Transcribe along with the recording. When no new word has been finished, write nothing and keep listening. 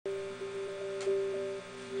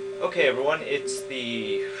Okay, everyone, it's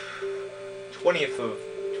the 20th of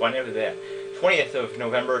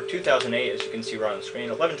November 2008, as you can see right on the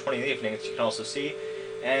screen. 11:20 in the evening, as you can also see,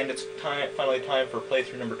 and it's finally time for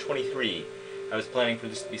playthrough number 23. I was planning for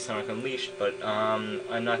this to be Sonic Unleashed, but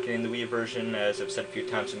I'm not getting the Wii version, as I've said a few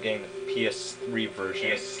times. I'm getting the PS3 version.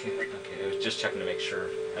 Yes. Okay, I was just checking to make sure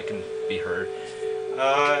I can be heard.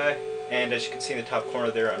 And as you can see in the top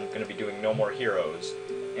corner there, I'm going to be doing No More Heroes.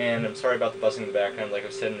 And I'm sorry about the buzzing in the background. Like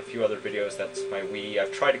I've said in a few other videos, that's my Wii.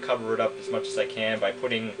 I've tried to cover it up as much as I can by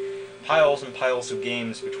putting piles and piles of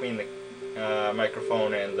games between the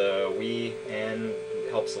microphone and the Wii, and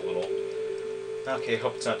it helps a little. Okay,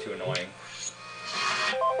 hope it's not too annoying.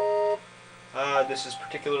 This is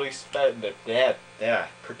particularly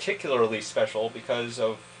special because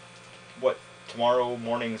of what tomorrow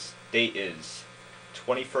morning's date is.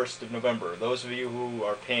 21st of November. Those of you who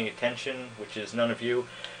are paying attention, which is none of you,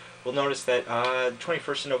 will notice that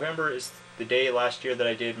 21st of November is the day last year that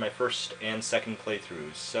I did my first and second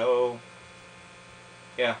playthroughs. So,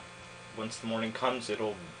 yeah, once the morning comes,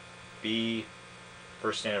 it'll be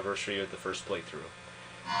first anniversary of the first playthrough,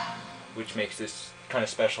 which makes this kind of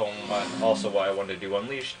special, and also why I wanted to do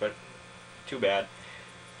Unleashed, but too bad.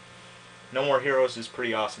 No More Heroes is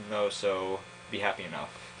pretty awesome though, so be happy enough.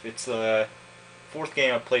 It's the fourth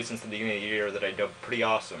game I've played since the beginning of the year that I dubbed pretty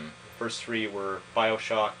awesome. The first three were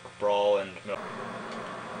Bioshock, Brawl, and...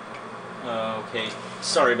 okay,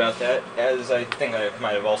 sorry about that. As I think I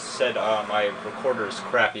might have also said, my recorder is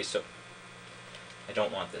crappy, so... I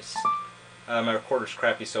don't want this. My recorder's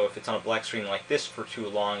crappy, so if it's on a black screen like this for too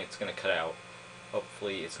long, it's going to cut out.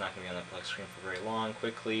 Hopefully it's not going to be on that black screen for very long.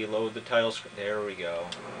 Quickly load the title screen. There we go.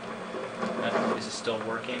 Is it still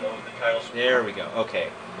working? Load the title screen. There we go.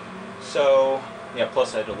 Okay. So... yeah,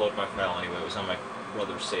 plus I had to load my file anyway. It was on my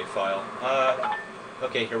brother's save file.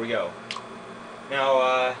 Okay, here we go.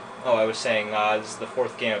 Now, oh, I was saying, this is the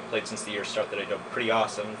fourth game I've played since the year started that I dubbed pretty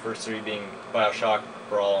awesome. The first three being Bioshock,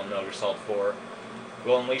 Brawl, and Metal Gear Solid 4.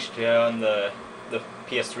 We'll Unleashed on the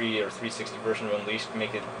PS3 or 360 version of Unleashed,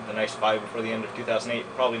 make it the nice 5 before the end of 2008.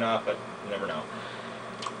 Probably not, but you never know.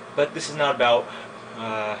 But this is not about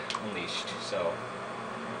Unleashed, so...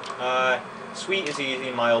 sweet is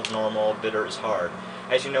easy, mild, normal, bitter is hard.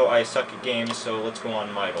 As you know, I suck at games, so let's go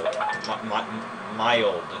on mild.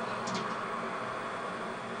 Mild.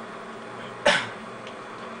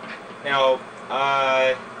 Now,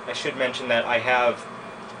 I should mention that I have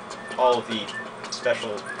all of the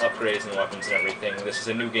special upgrades and weapons and everything. This is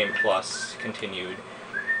a New Game Plus, continued.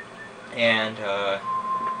 And,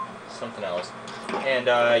 something else. And,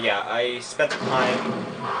 yeah, I spent the time,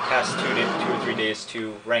 past 2 or 3 days,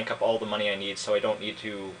 to rank up all the money I need, so I don't need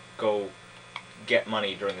to go get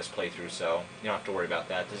money during this playthrough, so you don't have to worry about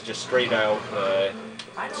that. This is just straight out story.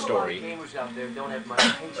 I know a lot of gamers out there don't have much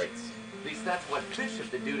patience. Right. At least that's what Bishop,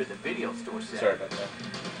 the dude at the video store, said. Sorry about that.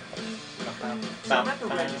 So I'm at the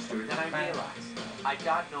register, then I realized I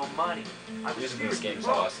got no money. I was this game's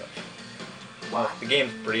broke. awesome. Well, the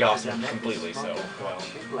game's pretty awesome completely, so, well.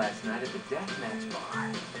 Last night at the deathmatch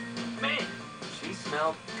bar. Man, she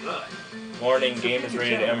smelled good. Warning, game is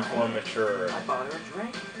rated M4 mature. I bought her a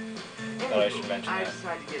drink. Thought I should mention I that.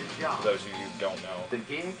 decided to get a job. For those of you who don't know. The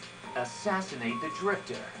gig? Assassinate the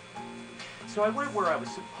Drifter. So I went where I was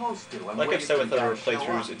supposed to. Like I've said with other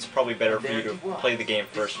playthroughs, it's probably better for you to play the game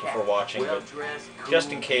first before watching, but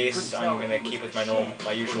just in case, I'm going to keep with my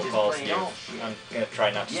usual policy of, I'm going to try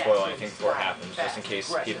not to spoil anything before it happens, just in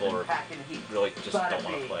case people are really just don't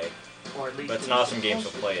want to play. But it's an awesome game, so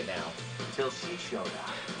play it now. Till she showed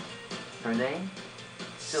up. Her name?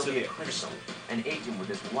 Sylvia Crystal, an agent with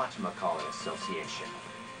this whatchamacallit association.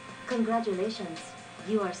 Congratulations.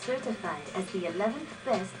 You are certified as the 11th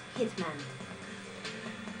best hitman.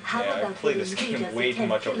 Yeah, I played this game way too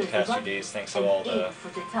much over the past few days thanks to all the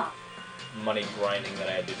money grinding that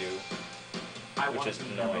I had to do, which is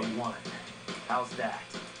annoying. How's that?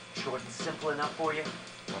 Short and simple enough for you?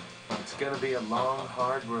 It's gonna be a long,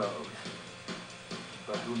 hard road.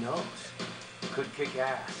 But who knows? Could kick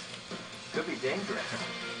ass. Could be dangerous.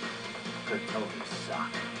 Could totally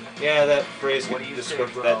suck. Yeah, that phrase,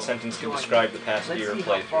 that sentence can describe the past year of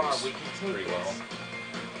playthroughs pretty well.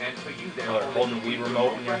 And for you there, holding the Wii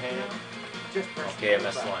remote in your hand? Okay, I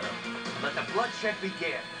messed the line up. Let the bloodshed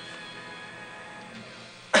begin.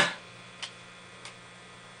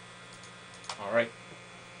 Alright.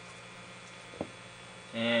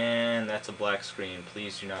 And that's a black screen.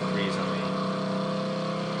 Please do not freeze on me.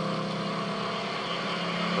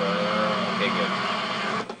 Okay, good.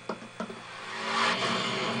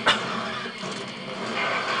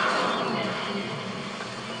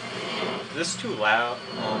 This too loud?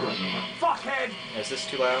 Fuckhead! Is this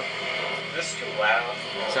too loud? Is this too loud?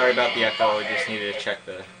 Sorry about the echo, I just needed to check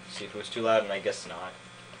see if it was too loud, and I guess not.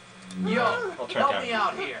 Yo, I'll turn help down me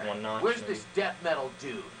out here. one notch. Where's this death metal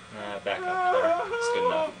dude? Back up there. It's good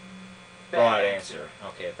enough. Wrong answer.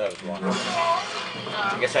 Okay, that was wrong.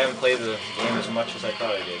 I guess I haven't played the game as much as I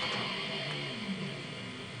thought I did.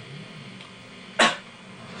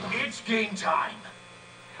 It's game time.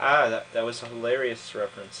 Ah, that was a hilarious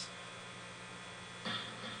reference.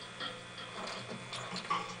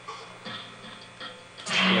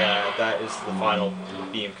 Yeah, that is the final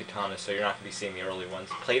beam katana, so you're not going to be seeing the early ones.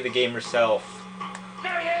 Play the game yourself.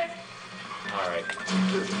 Alright.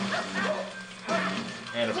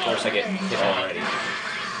 And of course I get hit already.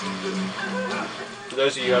 For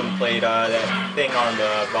those of you who haven't played, that thing on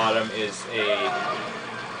the bottom is a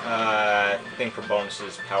thing for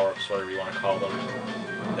bonuses, power-ups, whatever you want to call them,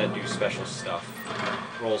 that do special stuff.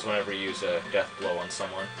 Rolls whenever you use a death blow on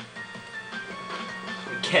someone.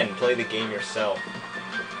 Again, play the game yourself.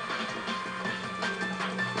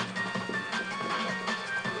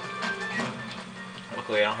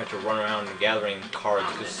 Luckily, I don't have to run around gathering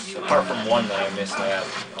cards, because apart from one that I missed, I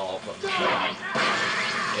have all of them. So, yeah,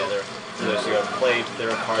 for those who haven't played, there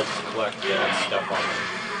are cards to collect that have stuff on them.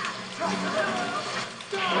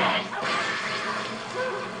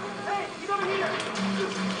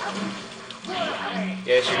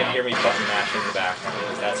 Yes, you can hear me button mashing in the background,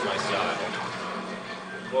 because that's my style.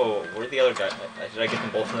 Whoa, where'd the other guy? Did I get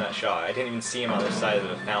them both from that shot? I didn't even see him on the side of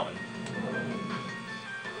the fountain.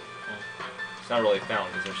 It's not really a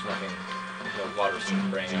fountain because there's nothing, no water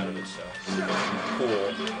spraying out of it, so.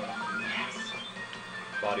 Pool.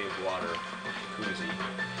 Body of water. Jacuzzi.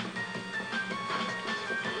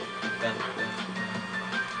 Down.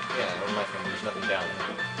 Yeah, what am I thinking? There's nothing down there.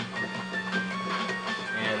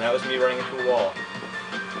 And that was me running into a wall.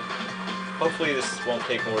 Hopefully this won't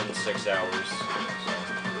take more than 6 hours. So.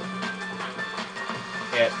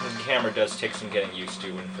 Yeah, the camera does take some getting used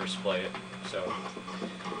to when you first play it, so.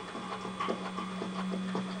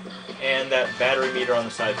 And that battery meter on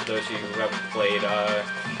the side, for those of you who haven't played,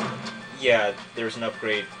 yeah, there's an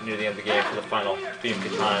upgrade near the end of the game for the final beam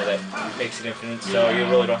katana that makes it infinite, so you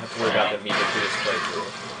really don't have to worry about that meter through this playthrough.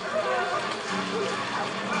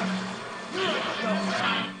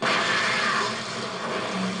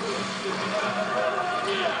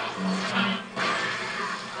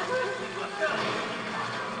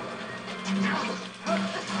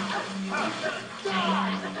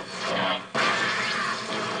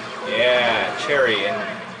 Yeah, cherry, and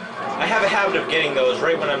I have a habit of getting those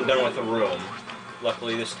right when I'm done with a room.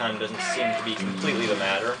 Luckily this time doesn't seem to be completely the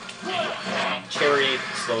matter. Cherry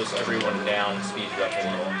slows everyone down and speeds you up a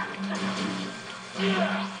little.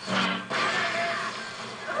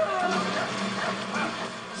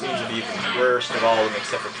 Seems to be the worst of all of them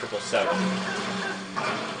except for 777.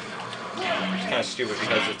 It's kind of stupid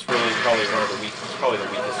because it's really probably one of the weakest, it's probably the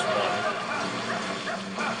weakest one.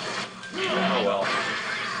 Oh well.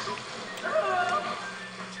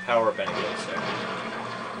 Power up anyway, so.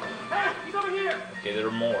 Hey, he's over here. Okay, there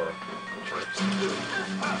are more.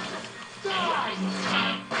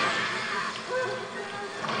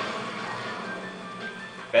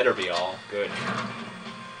 Better be all. Good.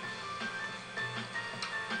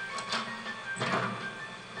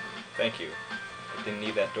 Thank you. I didn't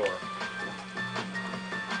need that door.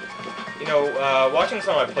 You know, watching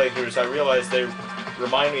some of my playthroughs, I realized they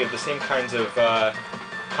remind me of the same kinds of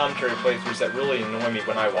commentary playthroughs that really annoy me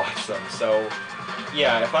when I watch them. So,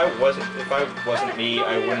 yeah, if I wasn't me,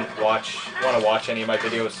 I wouldn't want to watch any of my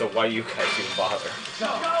videos. So why you guys even bother?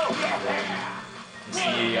 And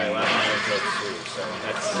see, I laugh at my own jokes too, so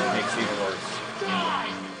that makes it even worse.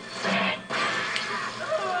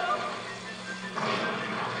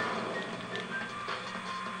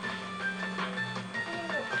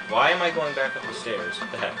 Why am I going back up the stairs? What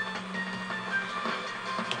the heck?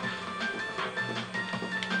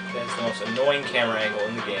 That's the most annoying camera angle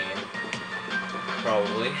in the game.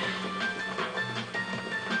 Probably.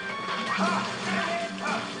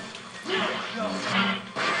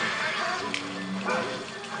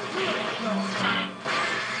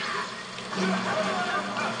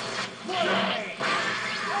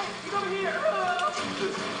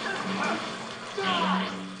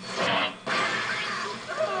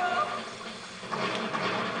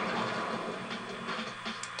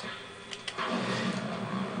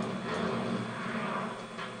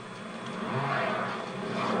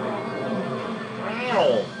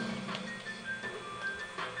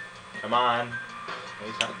 Come on.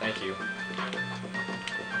 Anytime. Thank you.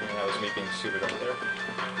 And that was me being stupid over there.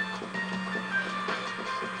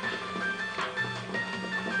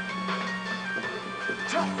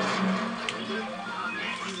 So,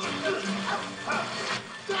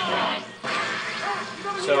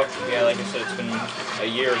 yeah, like I said, it's been a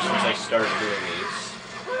year since I started doing these.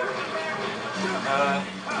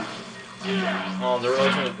 Well, there really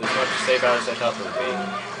isn't as much to say about it as I thought there would be.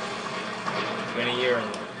 It's been a year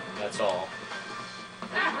and that's all.